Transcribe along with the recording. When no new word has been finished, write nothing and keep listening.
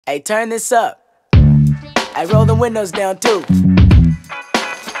Hey, turn this up. Hey, roll the windows down too.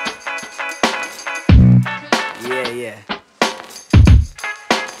 Yeah.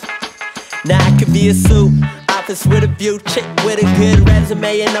 Now I could be a suit, office with a view, chick with a good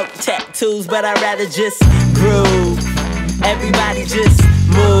resume and no tattoos, but I'd rather just groove. Everybody just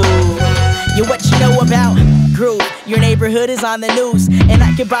move. Yeah, what you know about Groov? Your neighborhood is on the news, and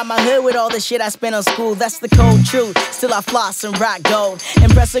I can buy my hood with all the shit I spent on school. That's the cold truth. Still I floss and rock gold.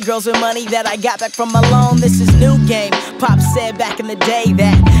 Impress the girls with money that I got back from my loan. This is new game. Pop said back in the day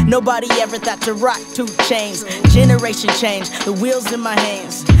that nobody ever thought to rock 2 chains. Generation change, the wheels in my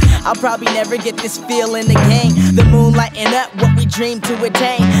hands. I'll probably never get this feeling again. The moon lighting up what we dreamed to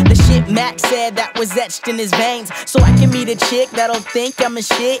attain. The shit Max said that was etched in his veins. So I can meet a chick that'll think I'm a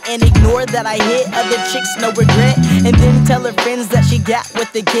shit and ignore that I hit other chicks, no regret. And then tell her friends that she got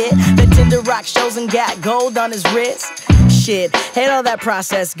with the kid that tender rock shows and got gold on his wrist. Shit, hate how that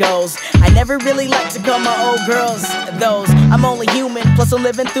process goes. I never really like to call my old girls those. I'm only human, plus I'm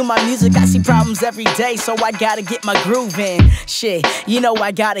living through my music. I see problems every day, so I gotta get my groove in. Shit, you know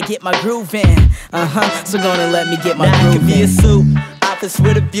I gotta get my groove in. So gonna let me get my now groove in. I could be a suit, office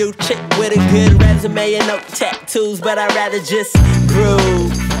with a view, chick with a good resume and no tattoos, but I'd rather just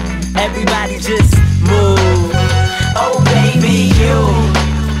groove. Everybody just move. Oh baby,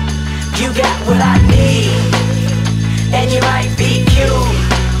 you got what I need. And you might be cute,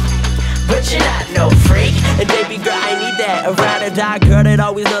 but you're not no freak. And baby girl, I need that. A ride or die girl that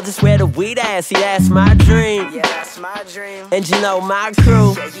always knows just where the weed at. See, that's my dream. Yeah, that's my dream. And you know my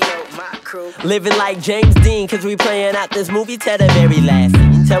crew, Yeah, you know my crew. living like James Dean, cause we playing out this movie till the very last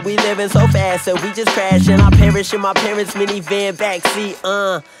scene. Till we living so fast, so we just crashing. I perish in my parents' minivan backseat,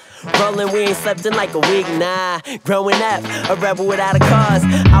 rolling, we ain't slept in like a week, nah. Growing up, a rebel without a cause.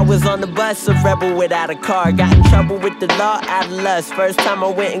 I was on the bus, a rebel without a car. Got in trouble with the law out of lust. First time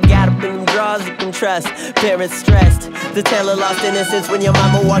I went and got up in them drawers you can trust. Parents stressed, the tale of lost innocence when your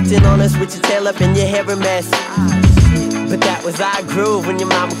mama walked in on us with your tail up and your hair a mess. But that was our groove when your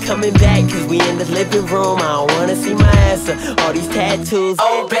mama coming back, cause we in the living room. I don't wanna see my ass or all these tattoos.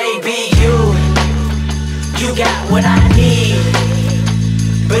 Oh baby, you got what I need.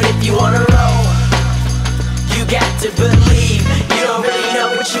 But if you wanna roll, you got to believe. You don't really know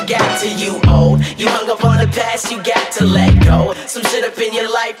what you got till you old. You hung up on the past, you got to let go. Some shit up in your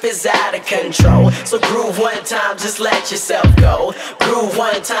life is out of control. So groove one time, just let yourself go. Groove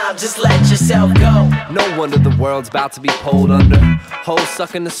one time, just let yourself go. No wonder the world's about to be pulled under. Hoes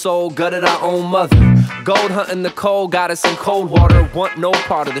sucking the soul, gutted our own mother. Gold hunting the cold, got us in cold water. Want no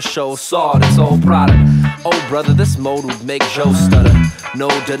part of the show, saw its old product. Oh brother, this mode would make Joe stutter. No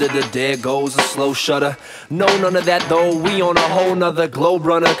da-da-da, there goes a slow shutter. No, none of that though, we on a whole nother globe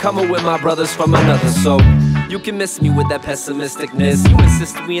runner. Coming with my brothers from another, so you can miss me with that pessimisticness. You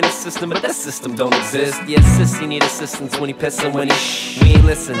insist we in a system, but that system don't exist. Yeah, sissy need assistance when he pissin', when we ain't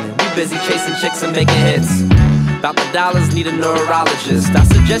listening. We busy chasing chicks and making hits. About the dollars, need a neurologist. I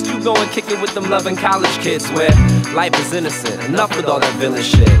suggest you go and kick it with them loving college kids, where life is innocent. Enough with all that villain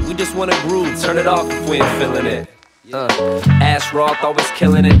shit. We just wanna groove, turn it off if we ain't feeling it. Ash Roth always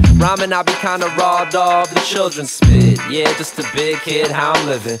killing it. Rhyming, I be kinda raw dog, the children spit. Yeah, just a big kid, how I'm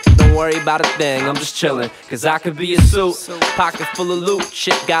living. Don't worry about a thing, I'm just chilling. Cause I could be a suit, pocket full of loot.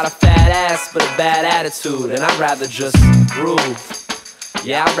 Chick got a fat ass, but a bad attitude. And I'd rather just groove.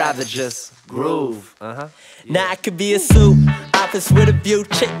 Yeah, I'd rather just groove. Now I could be a suit, office with a view,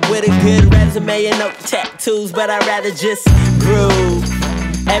 chick with a good resume and no tattoos, but I'd rather just groove.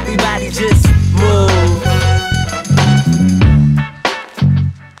 Everybody just move.